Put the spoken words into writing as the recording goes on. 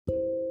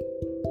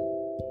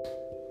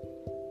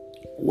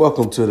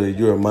Welcome to the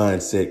Your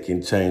Mindset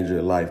Can Change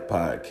Your Life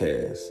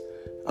podcast.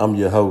 I'm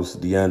your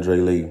host,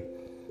 DeAndre Lee.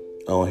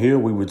 On here,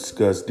 we will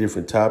discuss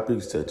different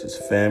topics such as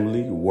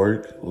family,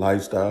 work,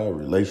 lifestyle,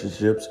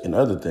 relationships, and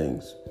other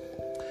things.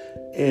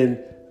 And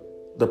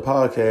the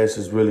podcast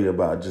is really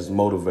about just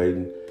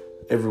motivating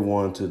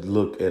everyone to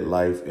look at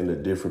life in a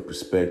different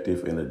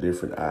perspective, in a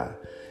different eye.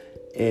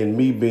 And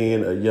me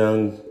being a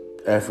young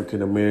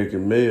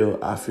African-American male,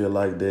 I feel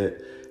like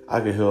that I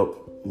can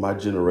help my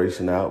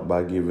generation out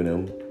by giving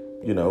them,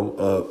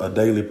 a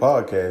daily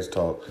podcast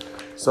talk,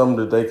 something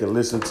that they can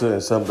listen to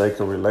and something they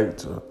can relate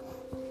to.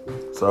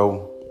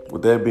 So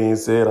with that being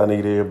said, I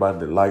need everybody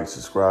to like,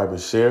 subscribe, and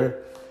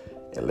share,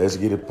 and let's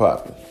get it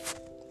popping.